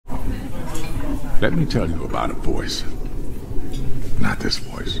Let me tell you about a voice. Not this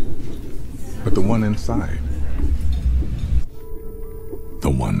voice, but the one inside.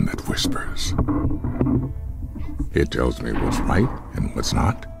 The one that whispers. It tells me what's right and what's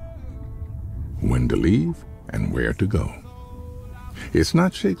not, when to leave and where to go. It's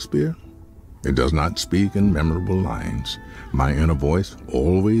not Shakespeare. It does not speak in memorable lines. My inner voice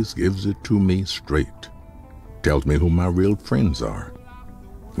always gives it to me straight. Tells me who my real friends are,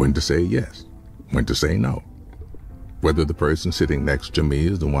 when to say yes, when to say no, whether the person sitting next to me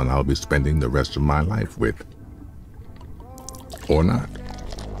is the one I'll be spending the rest of my life with, or not.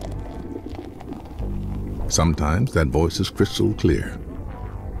 Sometimes that voice is crystal clear.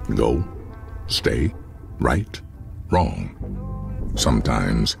 Go, stay, right, wrong.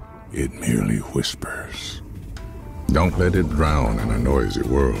 Sometimes it merely whispers. Don't let it drown in a noisy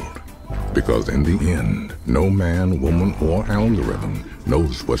world, because in the end, no man, woman, or algorithm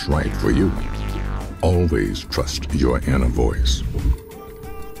knows what's right for you. Always trust your inner voice.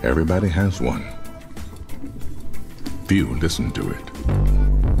 Everybody has one. Few listen to it.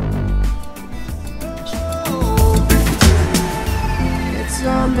 It's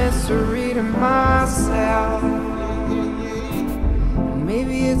a mystery to myself.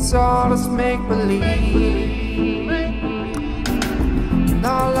 Maybe it's all just make-believe, and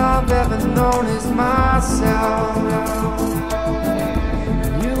all I've ever known is myself.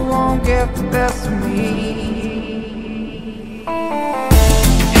 You won't get the best of me.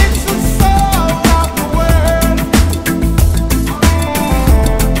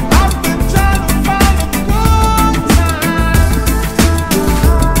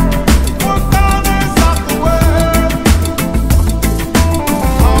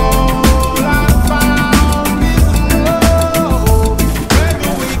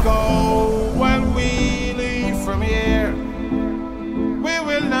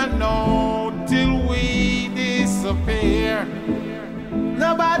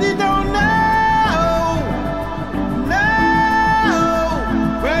 Nobody knows.